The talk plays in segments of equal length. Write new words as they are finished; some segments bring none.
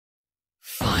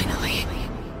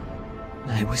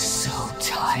I was so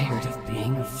tired of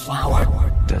being a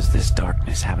flower. Does this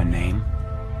darkness have a name?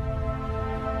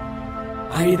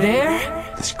 Are you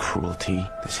there? This cruelty,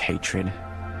 this hatred.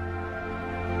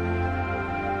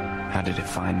 How did it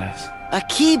find us? A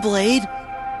Keyblade?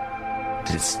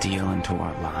 Did it steal into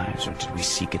our lives, or did we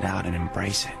seek it out and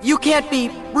embrace it? You can't be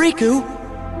Riku!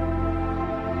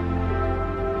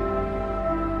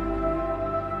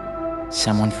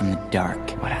 Someone from the dark.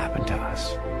 What happened to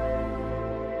us?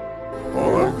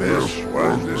 All of this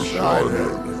was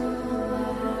decided.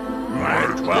 My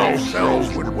 12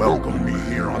 selves would welcome me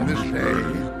here on this day,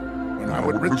 when I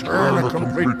would return a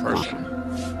complete person.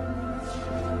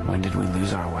 When did we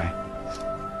lose our way?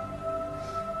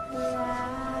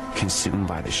 Consumed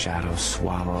by the shadows,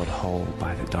 swallowed whole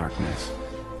by the darkness.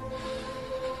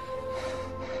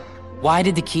 Why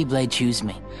did the Keyblade choose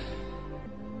me?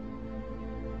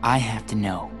 I have to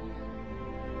know.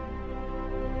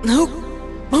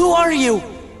 Who are you?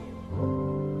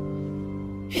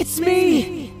 It's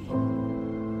me!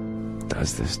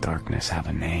 Does this darkness have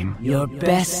a name? Your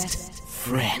best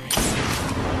friend.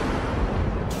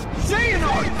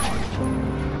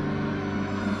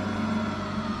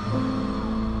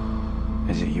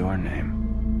 Is it your name?